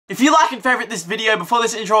If you like and favorite this video before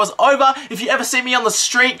this intro is over, if you ever see me on the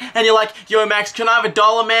street and you're like, yo Max, can I have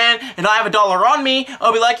 $1, man? And I have $1 on me,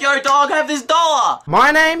 I'll be like, yo dog, have this $1.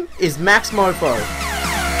 My name is maxmoefoe.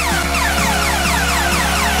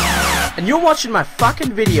 And you're watching my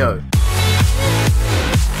fucking video.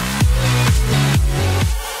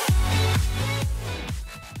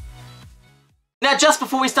 Now just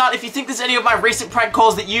before we start, if you think there's any of my recent prank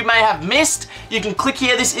calls that you may have missed, you can click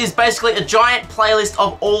here. This is basically a giant playlist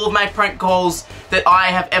of all of my prank calls that I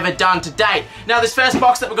have ever done to date. Now this first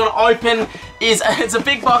box that we're going to open is, it's a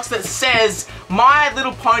big box that says My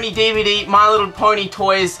Little Pony DVD, My Little Pony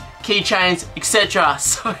toys, keychains, etc.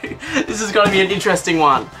 So this is going to be an interesting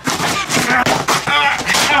one.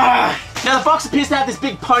 Now the box appears to have this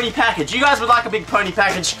big pony package. You guys would like a big pony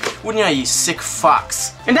package, wouldn't you sick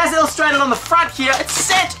fucks? And as illustrated on the front here, it's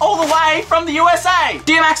sent all the way from the USA!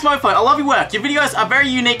 Dear maxmoefoe, I love your work. Your videos are very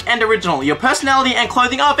unique and original. Your personality and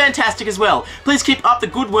clothing are fantastic as well. Please keep up the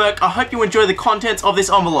good work. I hope you enjoy the contents of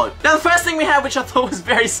this envelope. Now the first thing we have, which I thought was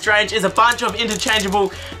very strange, is a bunch of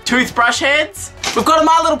interchangeable toothbrush heads. We've got a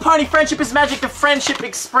My Little Pony Friendship is Magic, the Friendship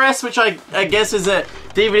Express, which I guess is a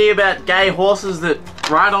DVD about gay horses that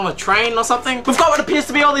ride on a train or something. We've got what appears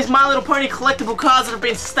to be all these My Little Pony collectible cards that have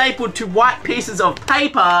been stapled to white pieces of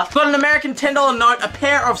paper. We've got an American $10 note, a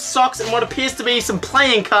pair of socks, and what appears to be some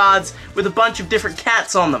playing cards with a bunch of different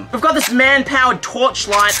cats on them. We've got this man-powered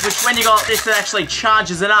torchlight, which when you got this, it actually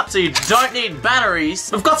charges it up, so you don't need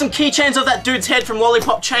batteries. We've got some keychains of that dude's head from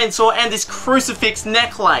Lollipop Chainsaw and this crucifix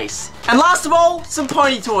necklace. And last of all, some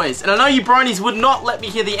pony toys. And I know you bronies would not let me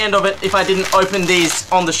hear the end of it if I didn't open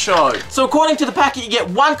these on the show. So according to the packet, you get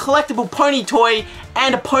one collectible pony toy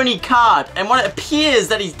and a pony card. And what it appears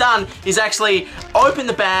that he's done is actually open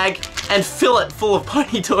the bag and fill it full of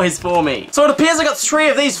pony toys for me. So it appears I got 3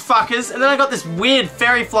 of these fuckers, and then I got this weird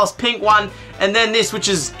fairy floss pink one, and then this, which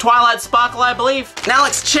is Twilight Sparkle, I believe. Now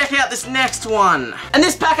let's check out this next one. And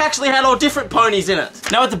this pack actually had all different ponies in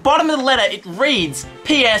it. Now at the bottom of the letter, it reads,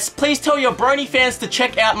 P.S. Please tell your brony fans to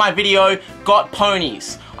check out my video, Got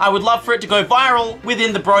Ponies. I would love for it to go viral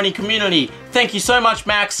within the brony community. Thank you so much,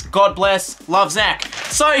 Max. God bless. Love, Zach.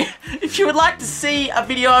 So, if you would like to see a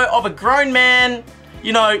video of a grown man,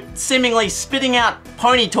 you know, seemingly spitting out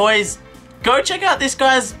pony toys, go check out this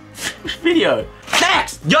guy's video.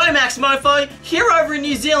 Next! Yo, maxmoefoe! Here over in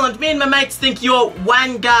New Zealand, me and my mates think you're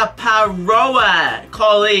Wangaparoa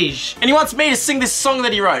College. And he wants me to sing this song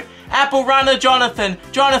that he wrote. Apple runner Jonathan.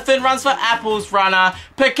 Jonathan runs for apples runner.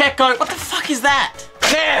 Pekeko. What the fuck is that?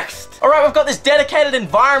 Next! Alright, we've got this dedicated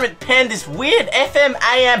environment pen, this weird FM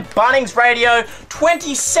AM Bunnings radio,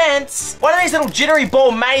 20 cents, one of these little jittery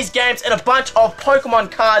ball maze games, and a bunch of Pokemon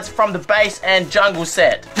cards from the base and jungle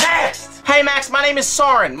set. Next! Hey Max, my name is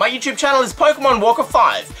Soren. My YouTube channel is Pokemon Walker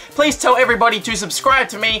 5. Please tell everybody to subscribe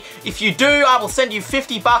to me. If you do, I will send you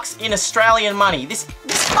 $50 in Australian money. This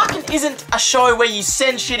fucking isn't a show where you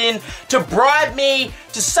send shit in to bribe me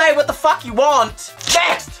to say what the fuck you want.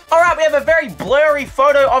 Next! Alright, we have a very blurry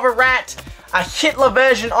photo of a rat, a Hitler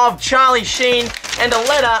version of Charlie Sheen, and a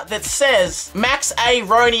letter that says, Max A.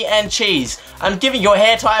 Roni and Cheese. I'm giving your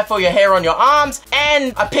hair tie for your hair on your arms,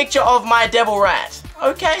 and a picture of my devil rat.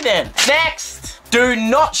 Okay then. Next! Do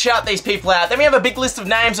not shout these people out. Then we have a big list of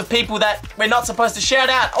names of people that we're not supposed to shout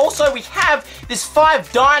out. Also, we have this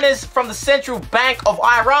 5 diners from the Central Bank of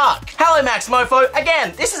Iraq. Hello, maxmoefoe.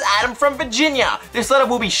 Again, this is Adam from Virginia. This letter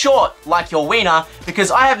will be short, like your wiener,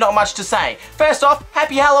 because I have not much to say. First off,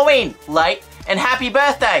 happy Halloween, late, and happy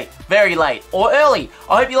birthday, very late, or early.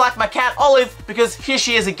 I hope you like my cat, Olive, because here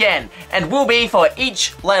she is again, and will be for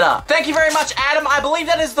each letter. Thank you very much, Adam. I believe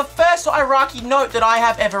that is the first Iraqi note that I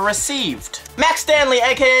have ever received. Max Stanley,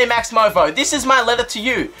 aka maxmoefoe, this is my letter to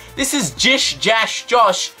you. This is Jish Jash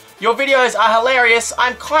Josh. Your videos are hilarious.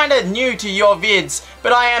 I'm kinda new to your vids,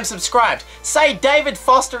 but I am subscribed. Say David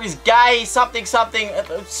Foster is gay, something something.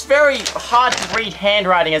 It's very hard to read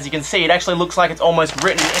handwriting, as you can see. It actually looks like it's almost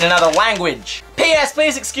written in another language. P.S.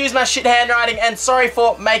 Please excuse my shit handwriting, and sorry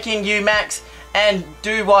for making you Max and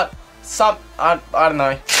do what I don't know.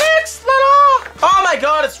 Next letter! Oh my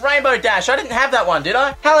god, it's Rainbow Dash. I didn't have that one, did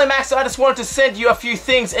I? Hello Max, I just wanted to send you a few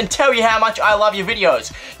things and tell you how much I love your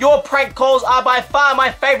videos. Your prank calls are by far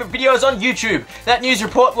my favorite videos on YouTube. That news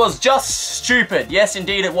report was just stupid. Yes,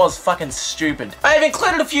 indeed, it was fucking stupid. I have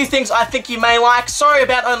included a few things I think you may like. Sorry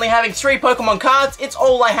about only having 3 Pokemon cards. It's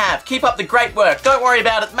all I have. Keep up the great work. Don't worry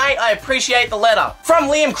about it, mate. I appreciate the letter. From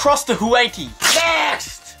Liam Cross to Huati.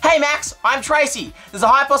 Next! Hey Max, I'm Tracy. There's a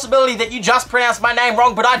high possibility that you just pronounced my name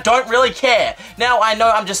wrong, but I don't really care. Now, I know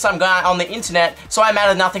I'm just some guy on the internet, so I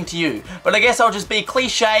matter nothing to you. But I guess I'll just be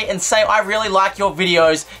cliche and say I really like your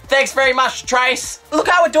videos. Thanks very much, Trace. Look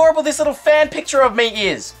how adorable this little fan picture of me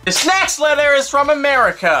is. This next letter is from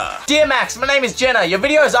America. Dear Max, my name is Jenna. Your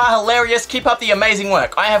videos are hilarious. Keep up the amazing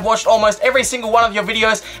work. I have watched almost every single one of your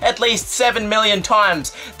videos at least 7 million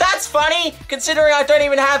times. That's funny, considering I don't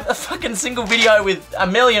even have a fucking single video with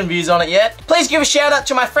 1 million views on it yet. Please give a shout out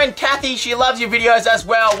to my friend Kathy. She loves your videos as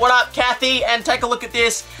well. What up, Kathy? And take a look at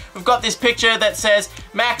this. We've got this picture that says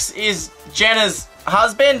Max is Jenna's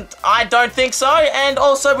husband. I don't think so. And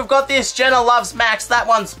also we've got this Jenna loves Max. That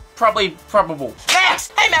one's probably probable.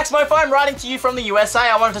 Next! Hey Max Moefo, I'm writing to you from the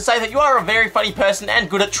USA. I wanted to say that you are a very funny person and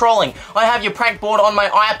good at trolling. I have your prank board on my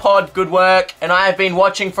iPod, good work, and I have been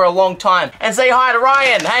watching for a long time. And say hi to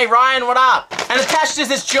Ryan. Hey Ryan, what up? And attached is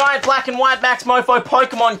this giant black and white Max Moefo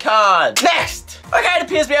Pokemon card. Next! Okay, it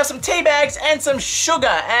appears we have some tea bags and some sugar,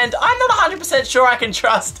 and I'm not 100% sure I can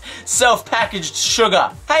trust self-packaged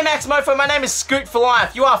sugar. Hey Max Moefo, my name is Scoot for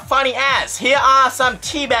Life. You are funny as. Here are some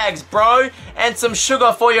tea bags, bro, and some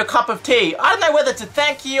sugar for your cup of tea. I don't know whether to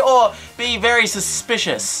thank you or be very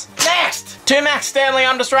suspicious. Next! To Max Stanley,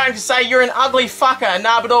 I'm just trying to say you're an ugly fucker.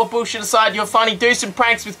 Nah, but all bullshit aside, you're funny. Do some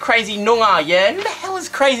pranks with Crazy Noonga, yeah? Who the hell is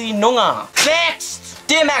Crazy Noonga? Next!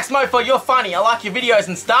 Dear Max Moefo, you're funny. I like your videos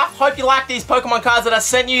and stuff. Hope you like these Pokemon cards that I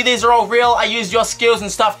sent you. These are all real. I used your skills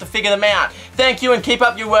and stuff to figure them out. Thank you and keep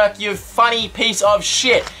up your work, you funny piece of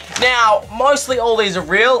shit. Now, mostly all these are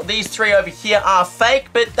real. These 3 over here are fake,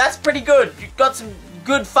 but that's pretty good. You've got some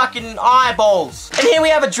good fucking eyeballs. And here we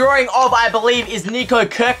have a drawing of, I believe, is Nico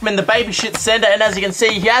Kirkman, the baby shit sender, and as you can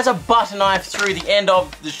see, he has a butter knife through the end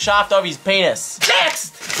of the shaft of his penis.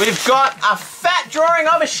 Next! We've got a fat drawing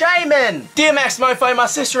of a shaman. Dear Max Moefo, my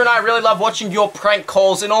sister and I really love watching your prank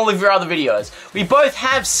calls and all of your other videos. We both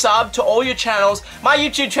have subbed to all your channels. My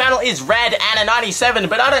YouTube channel is RadAnna97,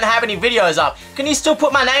 but I don't have any videos up. Can you still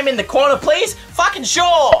put my name in the corner, please? Fucking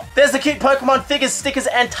sure! There's the cute Pokemon figures, stickers,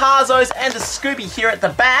 and Tarzos, and the Scooby here at the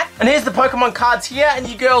back. And here's the Pokemon cards here, and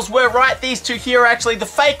you girls were right. These 2 here are actually the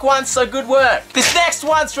fake ones, so good work. This next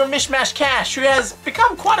one's from Mishmash Cash, who has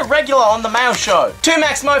become quite a regular on the mail show. To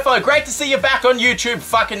Max Moefo, great to see you back on YouTube,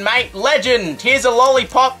 fucking mate. Legend. Here's a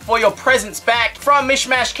lollipop for your presents back from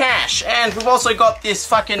Mishmash Cash. And we've also got this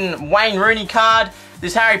fucking Wayne Rooney card,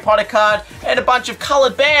 this Harry Potter card, and a bunch of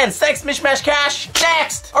coloured bands. Thanks, Mishmash Cash.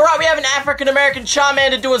 Next! Alright, we have an African-American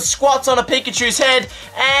Charmander doing squats on a Pikachu's head,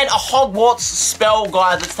 and a Hogwarts spell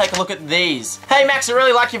guide. Let's take a look at these. Hey Max, I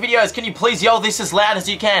really like your videos. Can you please yell this as loud as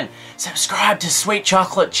you can? Subscribe to Sweet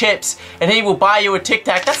Chocolate Chips, and he will buy you a Tic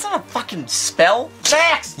Tac. That's not a fucking spell.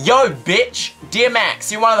 Next! Yo, bitch. Dear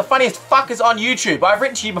Max, you're one of the funniest fuckers on YouTube. I've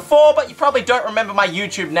written to you before, but you probably don't remember my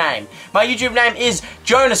YouTube name. My YouTube name is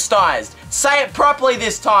Jonastized. Say it properly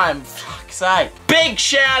this time. Fuck's sake. Big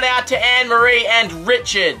shout out to Anne-Marie and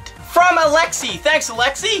Richard. From Alexi. Thanks,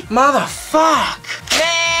 Alexi. Motherfuck.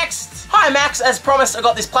 Next. Hi Max, as promised I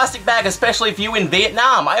got this plastic bag especially for you in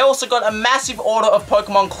Vietnam. I also got a massive order of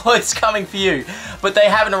Pokemon clothes coming for you, but they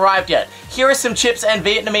haven't arrived yet. Here are some chips and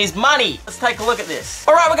Vietnamese money. Let's take a look at this.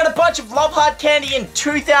 Alright, we got a bunch of Love Heart candy in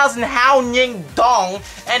 2000 Hao Ning Dong,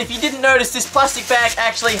 and if you didn't notice, this plastic bag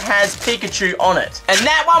actually has Pikachu on it. And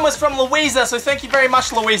that one was from Louisa, so thank you very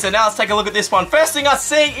much, Louisa. Now let's take a look at this one. First thing I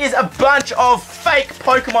see is a bunch of fake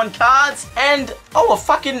Pokemon cards, and oh, a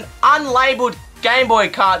fucking unlabeled Game Boy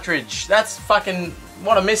cartridge. That's fucking,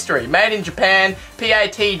 what a mystery. Made in Japan,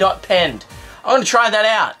 PHAT.penned. I want to try that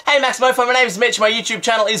out. Hey Max Moefo, my name is Mitch. My YouTube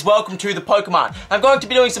channel is Welcome to the Pokemon. I'm going to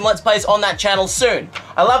be doing some Let's Plays on that channel soon.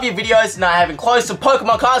 I love your videos, and I have enclosed some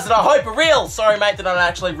Pokemon cards that I hope are real. Sorry mate, they're not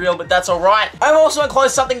actually real, but that's alright. I've also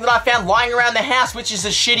enclosed something that I found lying around the house, which is a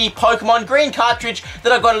shitty Pokemon green cartridge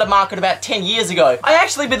that I got at a market about 10 years ago. I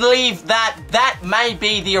actually believe that that may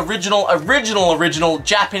be the original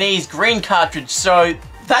Japanese green cartridge, so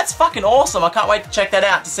that's fucking awesome. I can't wait to check that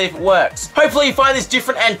out to see if it works. Hopefully you find this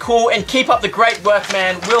different and cool and keep up the great work,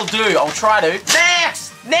 man. Will do. I'll try to.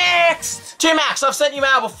 Next! Next! To Max, I've sent you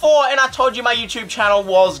mail before and I told you my YouTube channel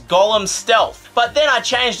was Golem Stealth. But then I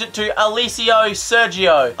changed it to Alicio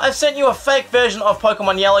Sergio. I've sent you a fake version of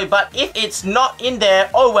Pokemon Yellow, but if it's not in there,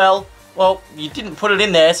 oh well. Well, you didn't put it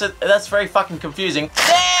in there, so that's very fucking confusing.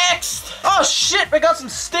 Next! Oh shit, we got some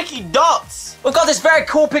sticky dots. We've got this very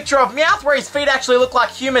cool picture of Meowth where his feet actually look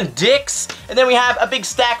like human dicks. And then we have a big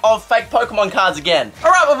stack of fake Pokemon cards again.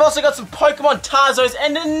 Alright, we've also got some Pokemon Tarzos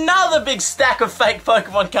and another big stack of fake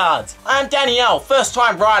Pokemon cards. I'm Danielle, first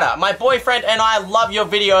time writer. My boyfriend and I love your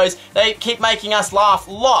videos. They keep making us laugh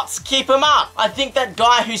lots. Keep them up. I think that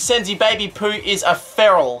guy who sends you baby poo is a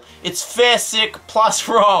feral. It's fair sick plus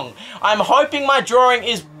wrong. I'm hoping my drawing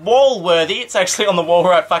is wall worthy. It's actually on the wall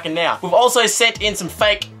right fucking now. We've also sent in some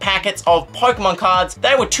fake packets of Pokemon cards.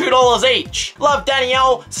 They were $2 each. Love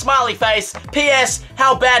Danielle, smiley face. P.S.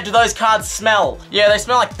 How bad do those cards smell? Yeah, they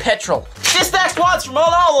smell like petrol. This next one's from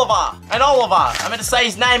Oliver. And Oliver, I meant to say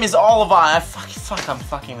his name is Oliver. I'm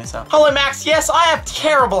fucking this up. Hello Max, yes, I have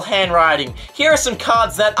terrible handwriting. Here are some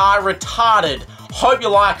cards that are retarded. Hope you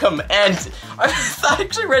like them. And I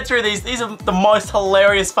actually read through these. These are the most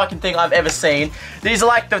hilarious fucking thing I've ever seen. These are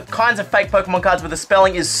like the kinds of fake Pokemon cards where the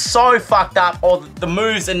spelling is so fucked up or the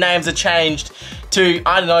moves and names are changed to,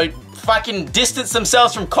 I don't know, fucking distance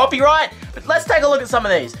themselves from copyright. But let's take a look at some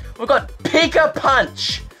of these. We've got Pika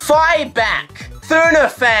Punch, Fireback,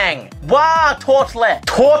 Thunderfang, Wah Tortle,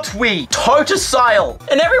 Tortwee, Totosile,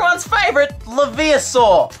 and everyone's favorite,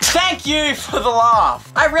 Leviasaur. Thank you for the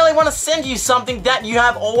laugh. I really want to send you something that you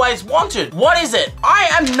have always wanted. What is it? I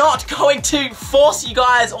am not going to force you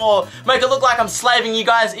guys or make it look like I'm slaving you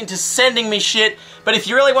guys into sending me shit, but if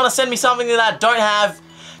you really want to send me something that I don't have,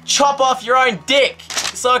 chop off your own dick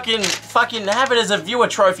so I can fucking have it as a viewer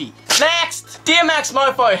trophy. Next! Dear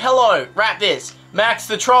maxmoefoe, hello, wrap this. Max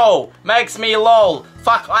the troll makes me lol.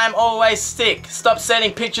 Fuck, I'm always sick. Stop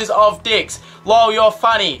sending pictures of dicks. Lol, you're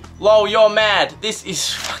funny. Lol, you're mad. This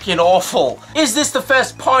is fucking awful. Is this the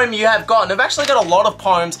first poem you have gotten? I've actually got a lot of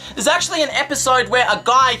poems. There's actually an episode where a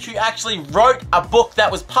guy who actually wrote a book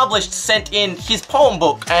that was published sent in his poem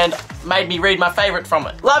book and made me read my favorite from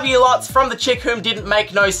it. Love you lots, from the chick whom didn't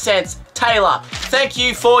make no sense, Taylor. Thank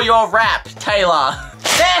you for your rap, Taylor.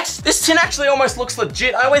 Next! This tin actually almost looks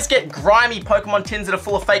legit. I always get grimy Pokemon tins that are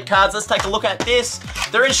full of fake cards. Let's take a look at this.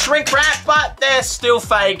 They're in shrink wrap, but they're still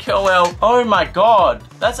fake. Oh well. Oh my god.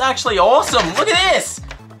 That's actually awesome. Look at this.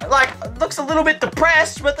 Like, it looks a little bit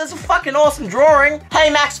depressed, but there's a fucking awesome drawing. Hey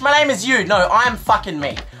Max, my name is you. No, I'm fucking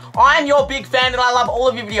me. I'm your big fan and I love all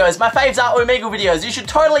of your videos. My faves are Omegle videos. You should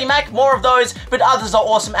totally make more of those, but others are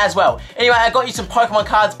awesome as well. Anyway, I got you some Pokemon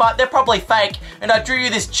cards, but they're probably fake, and I drew you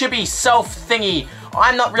this chibi self thingy.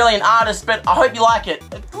 I'm not really an artist, but I hope you like it.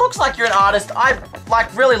 It looks like you're an artist. I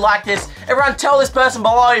really like this. Everyone tell this person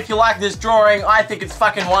below if you like this drawing. I think it's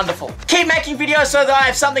fucking wonderful. Keep making videos so that I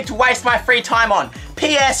have something to waste my free time on.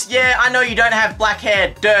 P.S. Yeah, I know you don't have black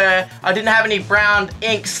hair, duh. I didn't have any brown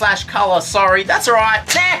ink / color, sorry. That's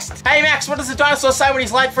alright. Next! Hey Max, what does the dinosaur say when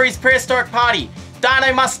he's late for his prehistoric party?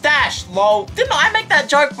 Dino mustache, lol. Didn't I make that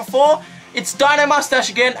joke before? It's Dino Mustache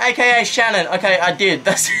again, aka Shannon. Okay, I did.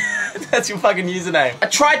 That's your fucking username. I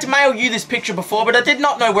tried to mail you this picture before, but I did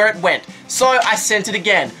not know where it went. So I sent it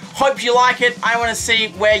again. Hope you like it. I want to see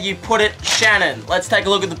where you put it, Shannon. Let's take a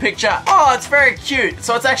look at the picture. Oh, it's very cute.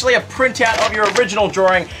 So it's actually a printout of your original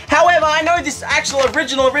drawing. However, I know this actual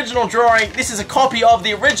original drawing. This is a copy of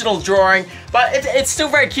the original drawing, but it's still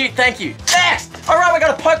very cute. Thank you. Next! Alright, we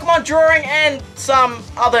got a Pokemon drawing and some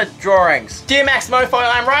other drawings. Dear maxmoefoe,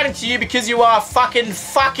 I'm writing to you because you are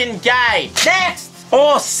fucking gay. Next!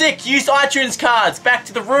 Oh, sick, used iTunes cards, back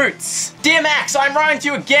to the roots. Dear Max, I'm writing to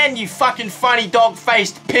you again, you fucking funny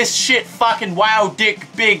dog-faced, piss shit, fucking whale dick,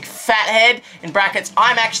 big fat head. In brackets,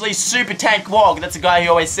 I'm actually Super Tank Wog. That's a guy who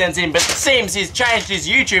always sends in, but it seems he's changed his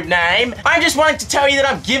YouTube name. I'm just wanting to tell you that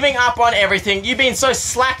I'm giving up on everything. You've been so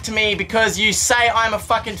slack to me because you say I'm a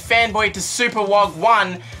fucking fanboy to Super Wog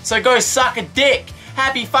 1, so go suck a dick.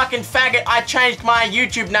 Happy fucking faggot, I changed my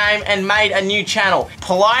YouTube name and made a new channel.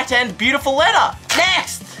 Polite and beautiful letter.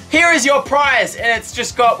 Next! Here is your prize, and it's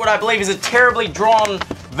just got what I believe is a terribly drawn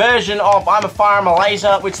version of I'm a Fire, I'm a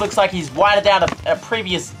Laser, which looks like he's whited out a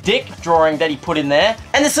previous dick drawing that he put in there.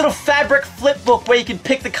 And this little fabric flip book where you can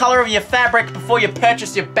pick the color of your fabric before you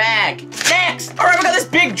purchase your bag. Next! Alright, we got this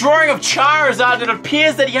big drawing of Charizard, and it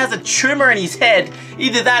appears that he has a tumor in his head.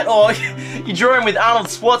 Either that or you drew him with Arnold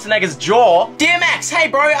Schwarzenegger's jaw. Dear Max, hey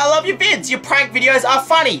bro, I love your vids. Your prank videos are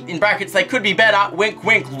funny. In brackets, they could be better. Wink,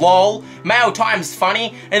 wink, lol. Mail time's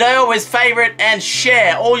funny. And I always favorite and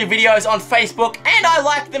share all your videos on Facebook, and I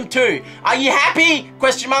like them too. Are you happy?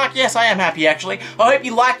 Question mark. Yes, I am happy actually. I hope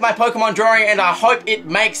you like my Pokemon drawing, and I hope it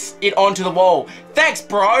makes it onto the wall. Thanks,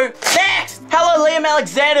 bro. Next! Hello, Liam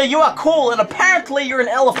Alexander. You are cool, and apparently you're an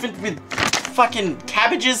elephant with fucking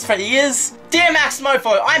cabbages for ears. Dear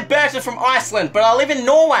maxmoefoe, I'm Berta from Iceland, but I live in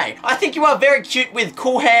Norway. I think you are very cute with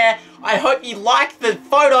cool hair, I hope you like the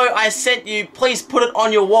photo I sent you. Please put it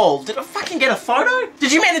on your wall. Did I fucking get a photo?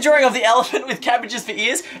 Did you make the drawing of the elephant with cabbages for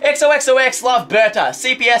ears? XOXOX, love Berta.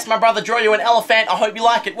 CPS, my brother drew you an elephant. I hope you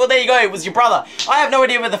like it. Well, there you go. It was your brother. I have no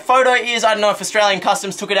idea where the photo is. I don't know if Australian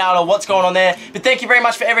Customs took it out or what's going on there. But thank you very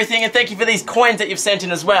much for everything, and thank you for these coins that you've sent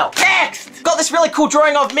in as well. Next! Got this really cool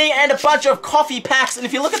drawing of me and a bunch of coffee packs. And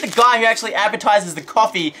if you look at the guy who actually advertises the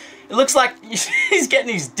coffee, it looks like he's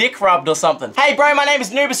getting his dick rubbed or something. Hey bro, my name is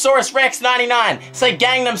Nubosaurus Rex 99. Say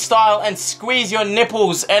Gangnam Style and squeeze your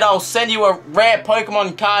nipples and I'll send you a rare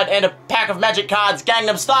Pokemon card and a pack of magic cards,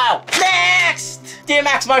 Gangnam Style. Next! Dear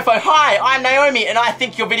maxmoefoe, hi, I'm Naomi and I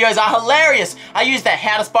think your videos are hilarious. I use that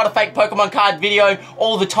how to spot a fake Pokemon card video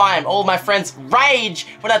all the time. All my friends rage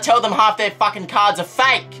when I tell them half their fucking cards are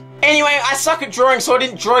fake. Anyway, I suck at drawing, so I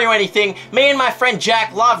didn't draw you anything. Me and my friend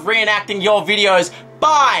Jack love reenacting your videos.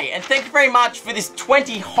 Bye! And thank you very much for this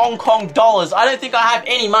 20 Hong Kong dollars. I don't think I have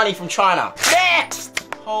any money from China. Next!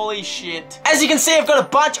 Holy shit. As you can see, I've got a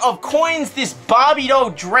bunch of coins, this Barbie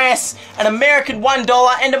doll dress, an American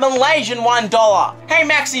 $1, and a Malaysian $1. Hey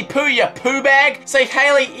Maxi Poo, you poo bag. Say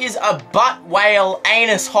Haley is a butt whale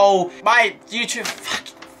anus hole. My YouTube...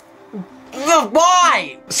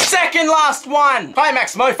 Why? Second last one. Hi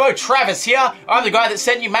maxmoefoe, Travis here. I'm the guy that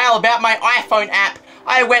sent you mail about my iPhone app.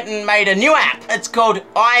 I went and made a new app. It's called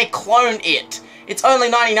I Clone It. It's only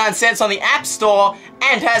 99 cents on the App Store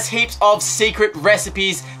and has heaps of secret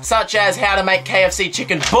recipes such as how to make KFC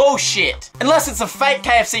chicken bullshit. Unless it's a fake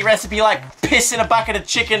KFC recipe like piss in a bucket of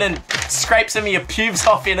chicken and scrape some of your pubes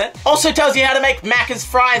off in it. Also tells you how to make Macca's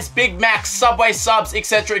fries, Big Macs, Subway subs,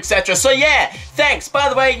 etc, etc. So yeah, thanks. By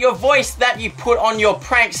the way, your voice that you put on your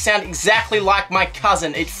pranks sound exactly like my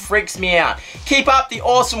cousin. It freaks me out. Keep up the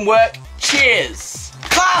awesome work. Cheers.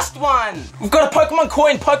 Last one! We've got a Pokemon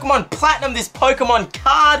coin, Pokemon Platinum, this Pokemon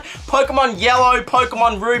card, Pokemon Yellow,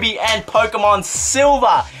 Pokemon Ruby, and Pokemon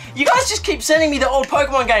Silver. You guys just keep sending me the old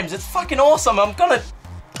Pokemon games. It's fucking awesome. I'm gonna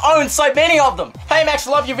own so many of them. Hey Max,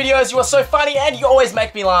 love your videos. You are so funny and you always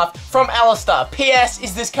make me laugh. From Alistair. P.S.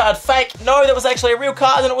 Is this card fake? No, that was actually a real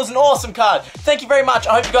card and it was an awesome card. Thank you very much.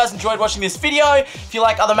 I hope you guys enjoyed watching this video. If you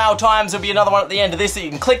like other mail times, there'll be another one at the end of this that you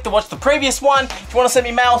can click to watch the previous one. If you want to send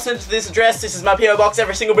me mail, send it to this address. This is my P.O. box.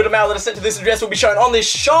 Every single bit of mail that is sent to this address will be shown on this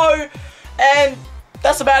show. And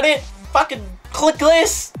that's about it. Fucking click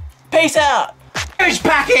this. Peace out. Huge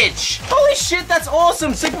package! Holy shit, that's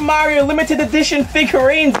awesome! Super Mario limited edition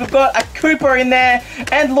figurines. We've got a Koopa in there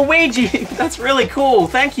and Luigi. That's really cool.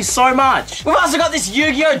 Thank you so much. We've also got this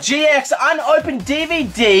Yu-Gi-Oh! GX unopened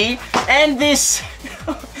DVD and this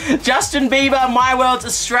Justin Bieber My World's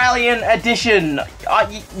Australian edition.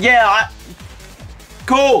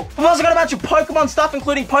 Cool. We've also got a bunch of Pokemon stuff,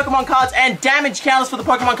 including Pokemon cards and damage counters for the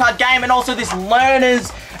Pokemon card game, and also this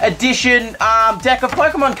Learner's Edition deck of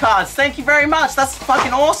Pokemon cards. Thank you very much. That's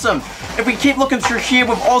fucking awesome. If we keep looking through here,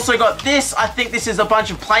 we've also got this. I think this is a bunch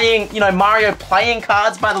of playing, Mario playing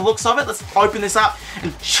cards by the looks of it. Let's open this up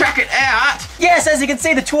and check it out. Yes, as you can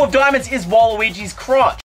see, the Two of Diamonds is Waluigi's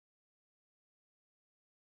crotch.